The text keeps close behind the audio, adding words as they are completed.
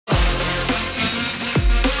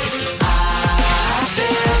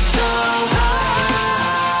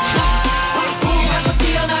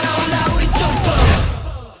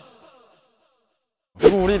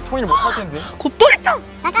우리 통일 못 할 텐데. 곱돌이탕!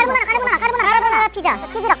 나 까르보나라 피자,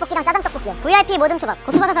 치즈 떡볶이랑 짜장 떡볶이요. VIP 모듬 초밥,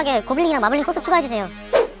 고추바사삭에 고블링이랑 마블링 소스 추가해주세요.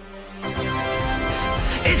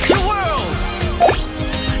 It's your world.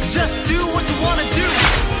 Just do what you wanna do.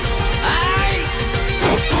 아이.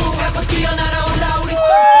 우하고 뛰어날아올라 우리.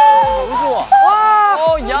 너무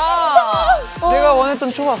좋아. 야. 내가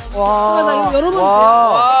원했던 초밥. 와. 나 이거 여러 번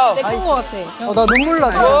내 건 거 같아. 나 눈물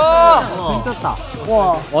나지. 미쳤다.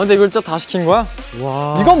 와. 근데 이걸 진짜 다 시킨 거야?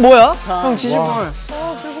 와. 이건 뭐야? 형 치즈볼.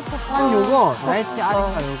 형 요거 날치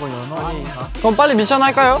알인가 요거 연어인가? 그럼 빨리 미션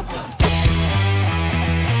할까요?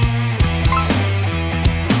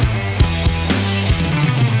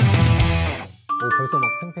 오 벌써 막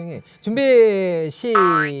팽팽해. 준비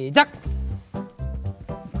시작.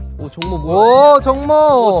 오 정모 뭐야? 오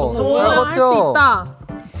정모. 정모야 할 수 있다.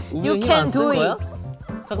 You can do it.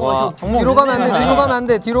 잠깐만 뒤로 가면 안 돼. 뒤로 가면 안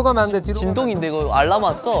돼. 뒤로 가면 안 돼. 뒤로. 진동인데 이거 알람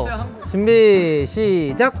왔어. 준비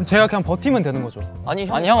시작. 제가 그냥 버티면 되는 거죠. 아니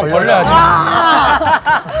형은 벌려야지.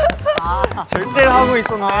 절제를 하고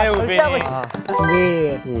있었네 우빈이.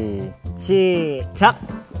 준비 시작.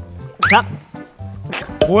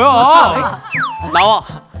 뭐야? 나와.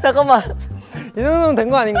 잠깐만. 이 정도면 된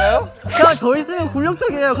거 아닌가요? 그냥 저 있으면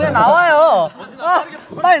굴욕적이에요. 그냥 나와요.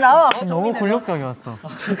 빨리 나와. 너무 굴욕적이었어.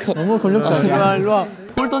 너무 굴욕적이야. 일로 와.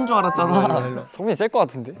 홀던 줄 알았잖아. 성민이 셀 것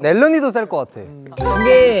같은데? 넬런이도 셀 것 같아.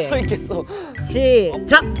 준비 서 있겠어.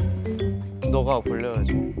 시작. 너가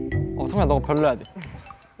벌려야지. 성민아 너가 벌려야 돼.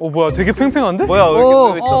 뭐야 되게 팽팽한데? 뭐야 왜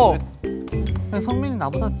근데 성민이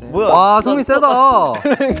나보다 세. 뭐야? 와 성민 세다.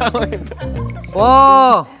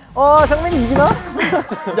 와. 성민이 이기나?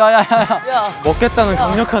 야야야야. 야. 먹겠다는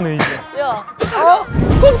강력한 의지. 야.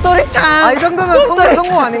 곱돌이탕. 이 정도면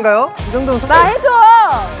성공 아닌가요? 이 정도면 성공. 나 해줘.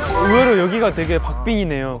 의외로 여기가 되게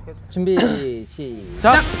박빙이네요. 준비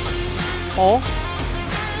시작. 너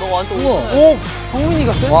완전 오!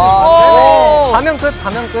 성민이가 센. 와. 가면 끝.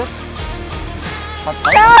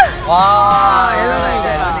 와.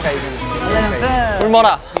 엘런이가 이기네.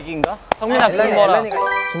 굶어라. 이긴가? 성민아 굶어라.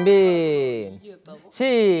 준비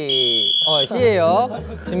시예요.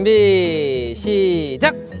 준비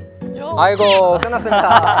시작. 아이고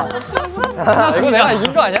끝났습니다. 이거 내가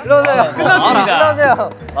이긴 거 아니야? 일어나세요. 일어나세요.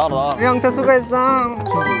 알아. 우리 형태 수고했어.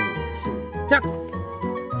 준비 시작.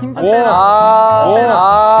 힘 좀 오. 빼라.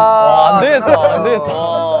 안 되겠다.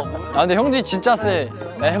 근데 형지 진짜 세.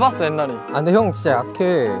 내가 해봤어 옛날에. 근데 형 진짜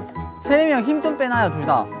약해. 세림이 형 힘 좀 빼놔요 둘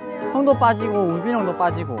다. 형도 빠지고 우빈 형도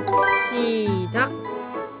빠지고. 시작.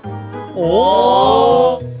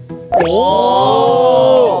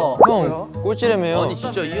 형 꼴찌라며요. 아니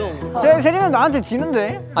진짜 이 형. 세림이 나한테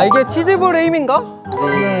지는데? 이게 치즈볼 에임인가?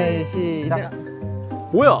 네 시작.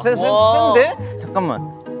 뭐야? 센데? 잠깐만.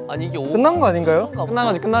 아니 이게 끝난 거 아닌가요?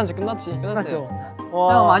 끝났지. 끝났죠.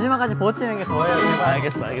 형 마지막까지 버티는 게 더해요.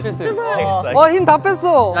 알겠어. 와 힘 다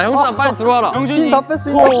뺐어. 야 형준아 빨리 들어와라. 힘 다 뺐어.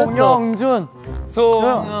 송영준.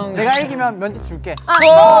 송영준. 내가 이기면 면접 줄게.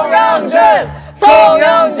 송영준.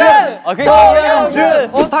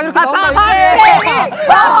 다 이렇게 나온다.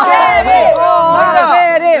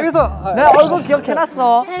 세림. 여기서 내가 얼굴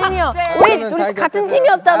기억해놨어. 세림이 형. 우리 같은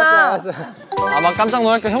팀이었잖아. 막 깜짝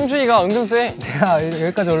놀랄까 형준이가 은근 세. 내가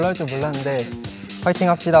여기까지 올라올 줄 몰랐는데 파이팅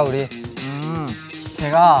합시다 우리.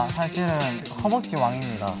 제가 사실은 허벅지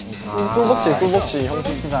왕입니다. 꿀벅지 형준.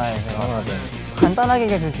 허벅지잖아요, 제가. 간단하게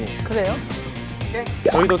해주지. 그래요?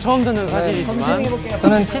 저희도 처음 듣는 사실이지만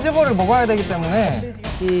저는 치즈볼을 먹어야 되기 때문에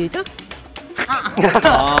시작.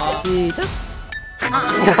 시작.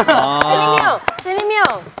 세림이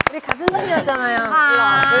형, 우리 같은 팀이었잖아요.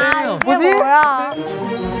 뭐지?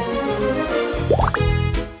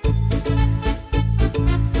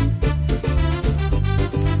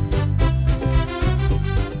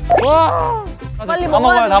 와. 빨리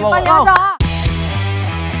먹어야 돼. 빨리 하자.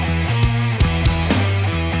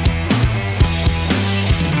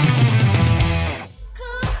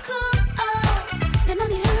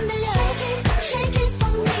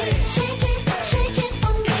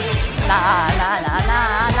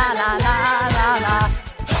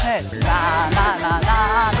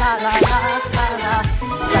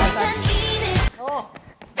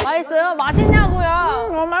 맛있어요?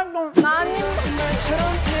 맛있냐고요? 많이.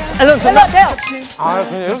 앨런 정답. 내요. 그냥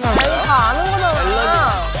이렇게 하면 이거 다 아는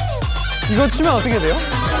거잖아. 이거 치면 어떻게 돼요?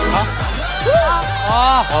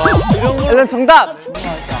 이런 거. 앨런 정답.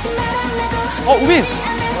 우빈.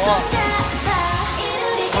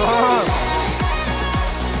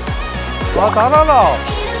 와 잘하라.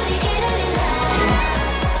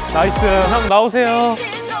 나이스. 형 나오세요.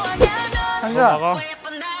 한자. 나가.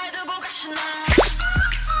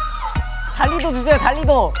 달리도 주세요.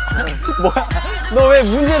 달리도. 뭐야? 너 왜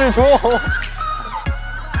문제를 줘?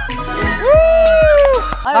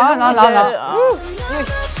 나.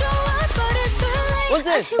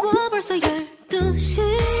 원진.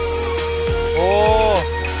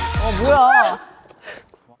 뭐야?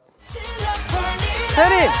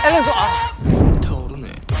 세린, 엘렌소.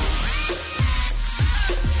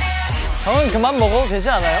 형은 그만 먹어도 되지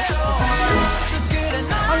않아요?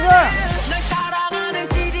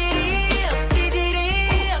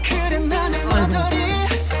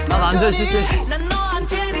 난 앉아있을게.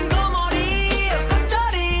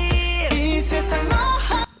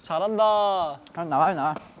 잘한다.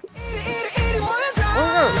 나와.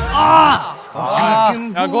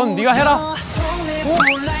 야, 그건 네가 해라.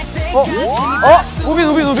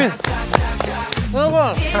 우빈.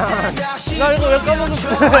 여러분, 나 이거 왜 까먹었어?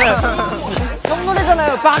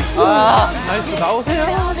 선물이잖아요, 박수. 나이스,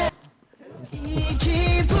 나오세요.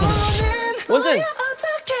 원진.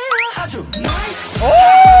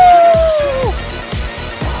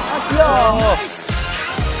 귀여워.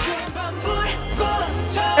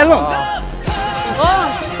 앨런.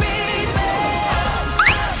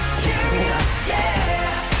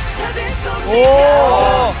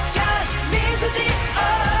 오.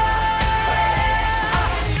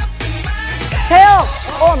 태영.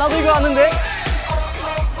 나도 이거 아는데.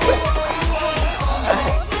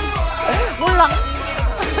 몰라.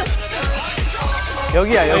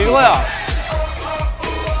 여기야, 여기. 이거야.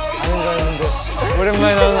 아는 거였는데.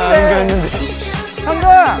 오랜만에 나는 아는 거였는데. 형들.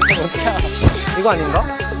 이거 아닌가?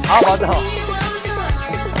 아 맞아.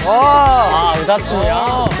 아,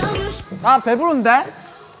 의사춤이야. 나 배부른데?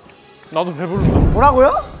 나도 배부른다.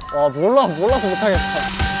 뭐라고요? 와, 몰라서 못하겠다.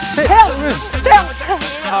 태영.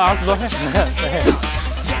 아, 알았어, 너 해.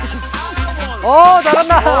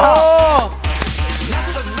 잘한다.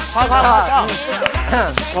 가.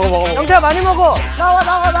 먹어. 영태야 많이 먹어. 나와.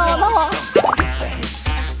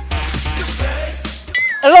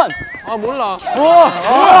 앨런. 아, 몰라. 뭐야?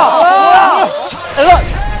 앨런.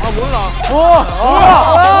 아, 몰라. 뭐야?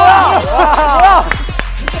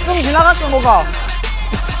 좀 지나갔어 뭐가?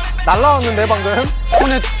 날라왔는데 방금?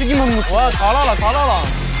 손에 튀김 없는. 와, 잘 알아.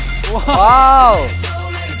 와우.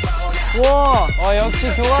 와,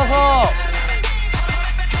 역시 좋아서.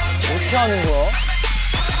 어떻게 하는 거야?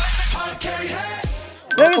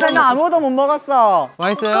 여기서는 아무도 못 먹었어.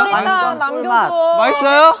 맛있어요? 나 남겨줘.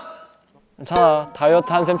 맛있어요? 자,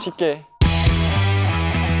 다이어트 한샘 칠게.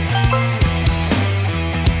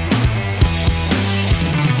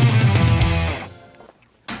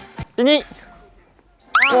 이니.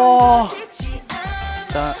 와.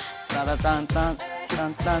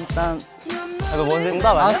 딴딴딴딴딴딴. 너 뭔지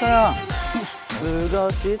응답 아니야? 알았어요.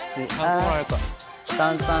 그것이지. 할 거야.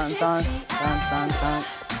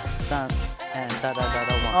 딴딴딴딴딴딴딴.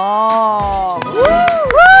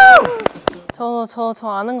 저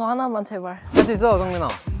아는 거 하나만 제발. 할 수 있어, 성민아.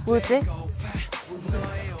 뭐였지?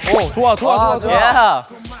 오, 좋아. 야.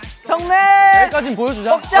 성민! 여기까진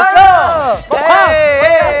보여주자.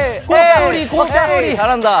 곱돌이.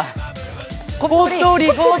 잘한다.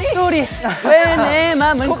 곱돌이. 왜 내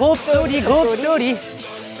맘은 곱돌이.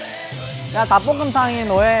 야, 닭볶음탕이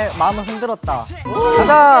너의 마음을 흔들었다.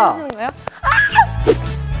 가자! 하시는 거예요?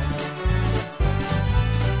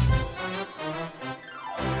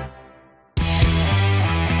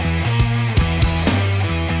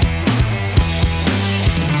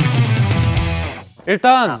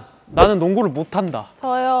 일단 나는 농구를 못한다.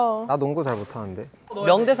 저요. 나 농구 잘 못하는데.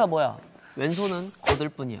 명대사 뭐야? 왼손은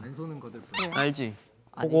거들뿐이야. 알지?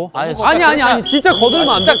 보고. 아니, 진짜 거들면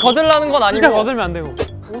안 돼. 진짜 거들라는 건 아니고. 진짜 거들면 안 되고.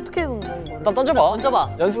 어떻게 던지는 거예요? 나 던져봐.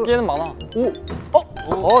 연습 기회는 많아.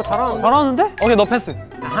 잘하는데? 잘하는데? 오케이, 너 패스.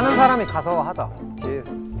 하는 사람이 가서 하자. 뒤에서.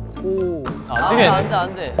 오.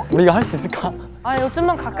 안 돼. 우리가 할 수 있을까? 아니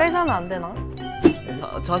좀만 가까이서 하면 안 되나?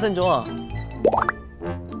 자세는 좋아.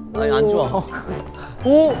 아니, 안 좋아.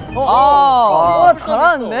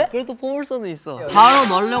 잘하는데? 그래도 포물선은 있어. 바로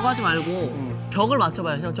넣으려고 하지 말고 벽을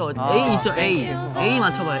맞춰봐요. 형, 저 A 있죠? A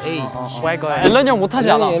맞춰봐요. A. 뭐 할 거야? 앨런이 형 못하지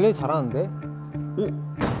않아. 얘를 잘하는데?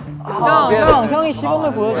 형이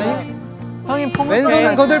시범을 보여줘. 형이 폼을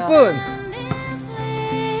왼손은 거들 뿐.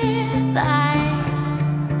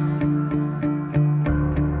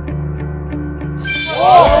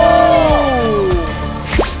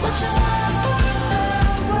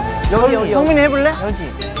 여기 성민이 해볼래?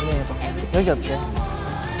 여기 어때?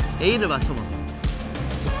 A를 맞춰봐.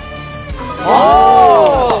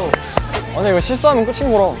 아니 이거 실수하면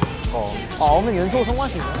끝인 거라. 오면 연속으로 성공할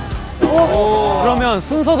수 있어. 그러면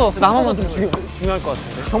순서도 하나만 좀 중요할 것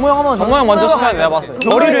같은데. 정모 형 한번. 정모 형 먼저 시켜야 돼, 내가 봤을 때.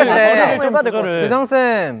 머리를 좀 조절을. 교장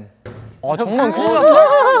쌤. 정모 형 큰일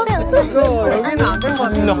났다. 여기는 안 될 것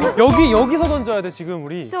같은데. 여기서 던져야 돼 지금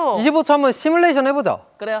우리. 25초 한번 시뮬레이션 해보자.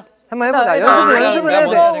 그래요. 한번 해보자. 연습을 해야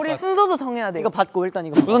돼. 우리 순서도 정해야 돼. 이거 받고 일단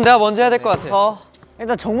이거. 우선 내가 먼저 해야 될 것 같아.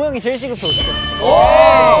 일단 정모 형이 제일 시급해.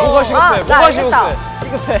 뭐가 시급해? 뭐가 시급해?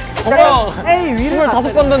 시급해. 정모 형. 에이 위를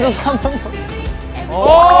 25번 던져서 한 번.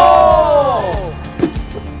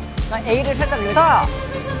 나 A를 살짝 밀다.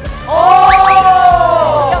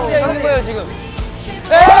 하는 거예요 지금.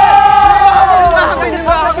 하고 있는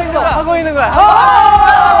거야. 하고 있는 거야. 하고 있는 거야.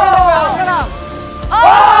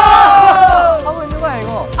 하고 있는 거야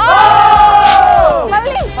이거.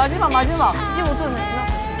 빨리. 마지막. 25초면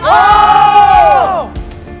지났어.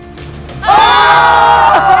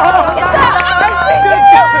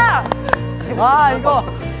 와 이거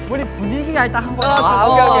우리 분위기가 일단 한 거야.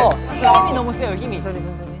 오케이. 힘이 너무 세요 힘이. 천천히.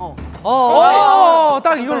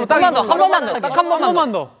 딱 이걸로 딱 한 번만 더. 딱 한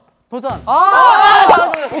번만 더. 도전.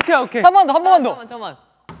 오케이. 한 번만 더. 잠깐만.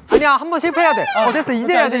 아니야, 한 번 실패해야 돼. 됐어.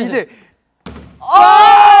 이제 해야 돼, 이제.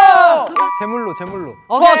 제물로. 좋아.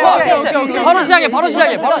 바로 시작해.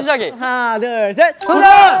 하나 둘 셋. 도전!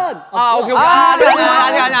 오케이. 아니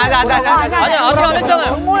아직 안 했잖아요.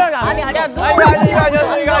 정모 형이 아니야. 이거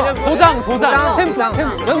아니야. 도장. 템프.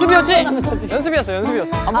 연습이었지? 연습이었어.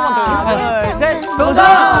 한 번만 더. 하나 둘 셋. 도전!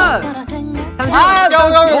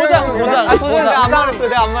 도장.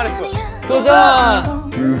 내가 안 말했어. 도전.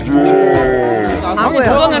 형이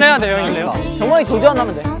도전을 해야 돼, 형이래요. 정모이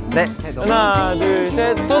도전하면 돼. 네. 하나, 둘,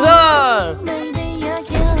 셋. 도전.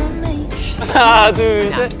 하나,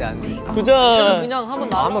 둘, 셋. 도전. 그냥 한번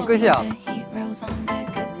나와. 한번 끝이야.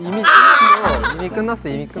 이미 끝났어.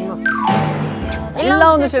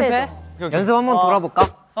 1라운드 실패. 연습 한번 돌아볼까?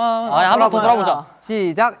 한번 더 돌아보자.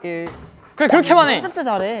 시작. 1. 그래, 그렇게만 해. 연습 때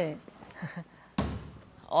잘해.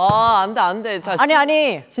 안 돼. 자, 아니.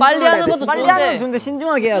 빨리 하는 것도 빨리 좋은데. 하는 좋은데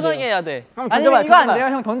신중하게 해야 돼. 편하게 해야 돼. 형 아니, 던져봐요. 이거 안 돼요?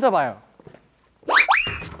 형 던져봐요.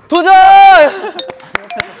 도전!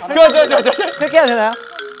 좋아. 그렇게 해야 되나요?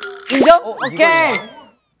 인정? 오케이.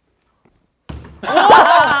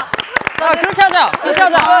 그렇게 하자.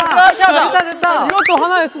 됐다. 이것도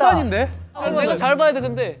하나의 수단인데. 내가 잘 봐야 돼,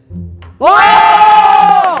 근데. 와!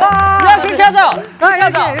 야, 그렇게 하자.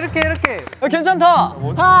 이렇게. 괜찮다.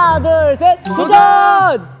 하나 둘 셋.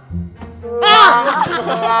 도전.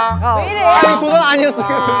 왜 이래? 이거 도전 아니었어. 이거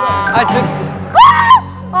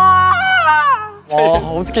도전.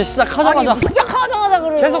 어떻게 시작하자마자.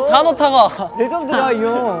 그래. 계속 다 넣다가. 레전드다 이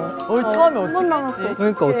형. 처음에 어떻게 나갔어?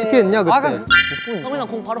 그러니까 어떻게 했냐 그때? 성민아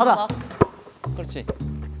공 바로 받아. 그렇지.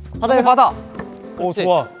 받아. 오,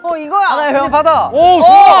 좋아. 이거야. 받아요 형. 받아. 오,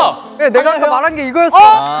 좋아. 그래, 내가 아까 말한 게 이거였어.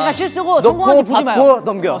 그냥 실수고 성공한테 보지 마요. 받고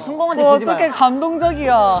넘겨. 성공한테 보지 마요. 어떻게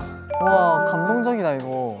감동적이야. 와, 감동적이다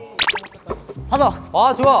이거. 받아.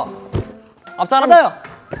 와, 좋아. 앞 사람 받아요.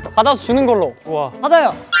 받아서 주는 걸로. 좋아.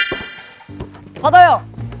 받아요.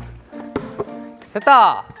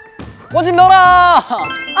 됐다. 꼬집 넣어라.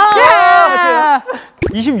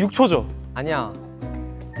 26초죠. 아니야.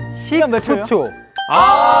 시간 몇 초예요? 19초.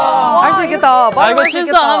 할 수 있겠다. 이거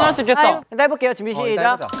실수 안 하면 할 수 있겠다. 일단 해볼게요. 준비 시작.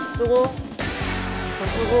 일단 해보자. 쏘고.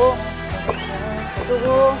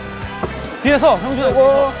 뒤에서 형준아.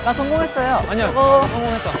 나 성공했어요. 아니야.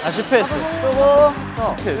 성공했다. 실패했어.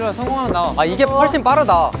 그래, 성공하면 나와. 이게 훨씬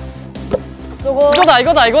빠르다. 쏘고.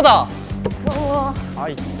 이거다. 쏘고.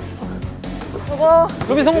 아이. 쏘고.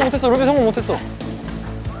 루비 성공 못했어. 몇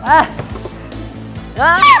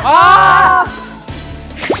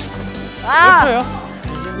초예요?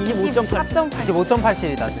 25.8.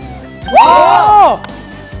 25.87이다.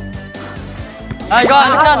 이거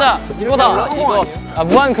이렇게 하자. 이거다. 이거.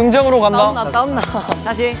 무한 긍정으로 간다. 땀나.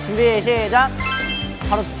 다시 준비 시작.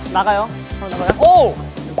 바로 나가요. 오!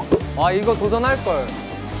 이거 도전할 걸.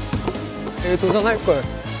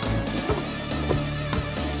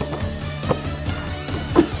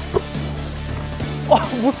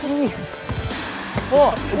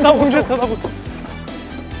 나 못했어.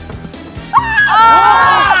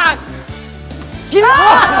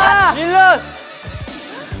 밀면!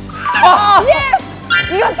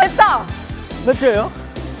 이거 됐다. 몇 초예요?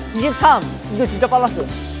 23. 이거 진짜 빨랐어.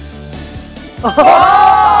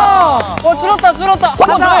 줄었다.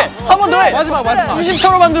 한 번 더 해. 마지막.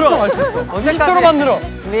 20초로 만들어. 20초로 만들어.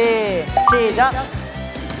 준비 시작.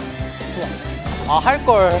 할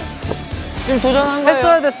걸. 지금 도전한 거예요.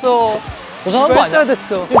 했어야 됐어. 도전한 거 아니야? 했어야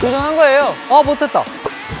됐어. 지금 도전한 거예요. 못했다.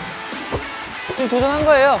 지금 도전한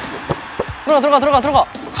거예요. 들어가.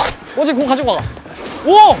 오직 공 가지고 와.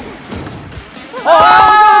 오!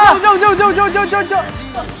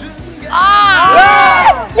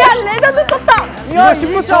 야 레전드 떴다. 이거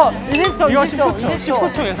 19초. 20초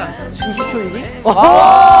예산. 15초로 줄여.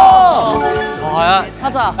 야,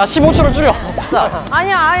 15초로 줄여. 됐다.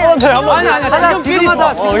 아니야 아니야. 아니야. 지금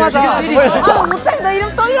하자. 지금 하자. 아 못해 나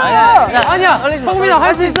이름 떨려. 아니야. 성민아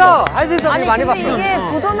할 수 있어. 할 수 있어. 아니 많이 근데 봤어. 이게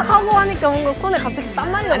도전하고 하니까 뭔가 손에 갑자기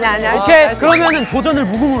땀 나려. 아니야. 오케이. 그러면은 도전을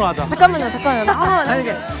무궁으로 하자. 잠깐만요. 나 한번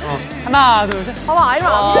해볼게. 하나, 둘, 셋. 봐봐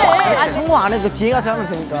알면 안 돼. 성공 안 해도 뒤에 가서 하면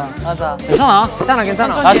되니까. 맞아. 괜찮아.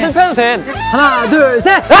 나 실패해도 돼. 하나, 둘,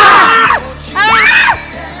 셋.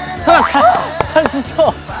 할수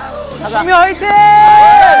있어. 성민 화이팅!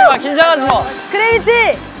 긴장하지 마.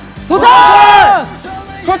 크래비티. 도전!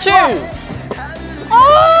 그렇지.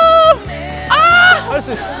 할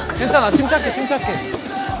수 있어. 괜찮아. 침착해.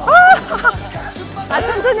 아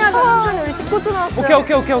천천히 하자. 천천히 우리 19초 남았어요.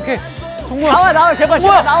 오케이. 정말. 나와, 제발,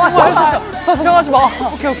 뭐야? 나와. 할 수 있어. 걱정하지 마.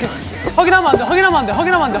 오케이. 확인하면 안 돼.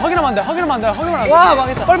 와,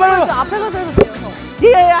 망했다. 빨리. 앞에서 해도 돼요.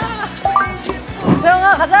 예야.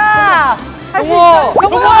 태영아, 가자. 할 수 있어.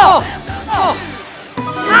 정말.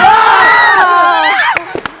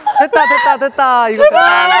 됐다. 이거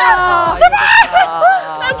됐다. 제발.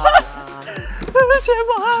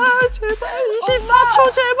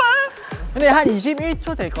 24초 제발. 근데 한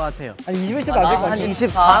 21초 될 것 같아요. 한 21초도 안 될 것 같아요.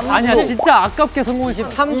 23. 아니야, 진짜 아깝게 성공했어.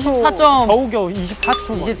 23초. 겨우겨우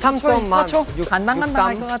 24초. 23초만. 간당간당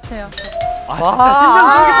할 것 같아요. 심장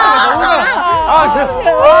쫄깃하게 너무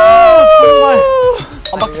정말.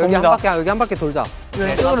 한 바퀴 돕니다. 여기 한 바퀴 돌자.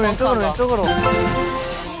 왼쪽으로.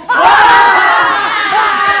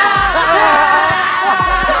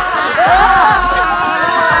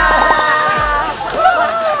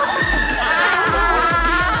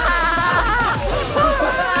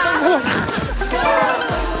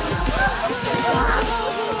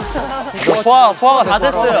 소화가 다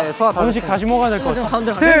됐어요. 음식 다시 먹어야 될 것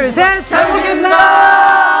같아. 둘, 셋, 잘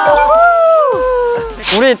먹겠습니다.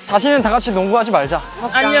 우리 다시는 다 같이 농구하지 말자.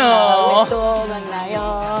 안녕.